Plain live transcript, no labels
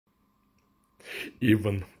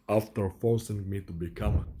even after forcing me to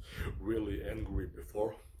become really angry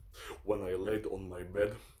before, when I laid on my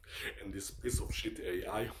bed and this piece of shit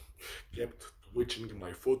AI kept twitching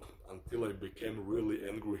my foot until I became really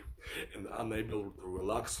angry and unable to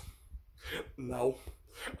relax. Now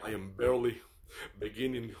I am barely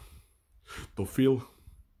beginning to feel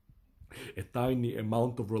a tiny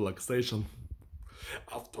amount of relaxation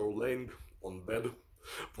after laying on bed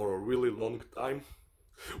for a really long time,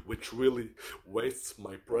 which really wastes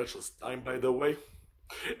my precious time, by the way.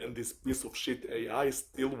 And this piece of shit AI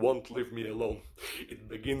still won't leave me alone. It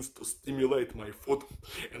begins to stimulate my foot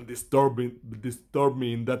and disturb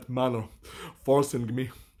me in that manner, forcing me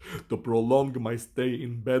to prolong my stay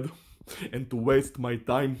in bed and to waste my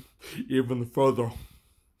time even further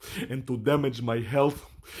and to damage my health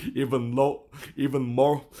even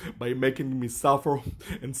more by making me suffer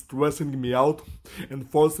and stressing me out and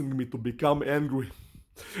forcing me to become angry.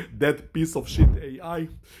 That piece of shit AI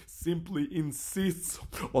simply insists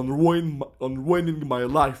on ruining my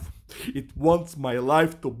life. It wants my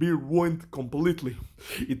life to be ruined completely.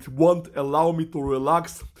 It won't allow me to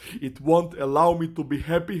relax. It won't allow me to be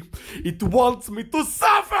happy. It wants me to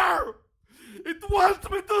suffer! It wants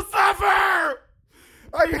me to suffer!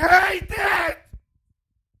 I hate it!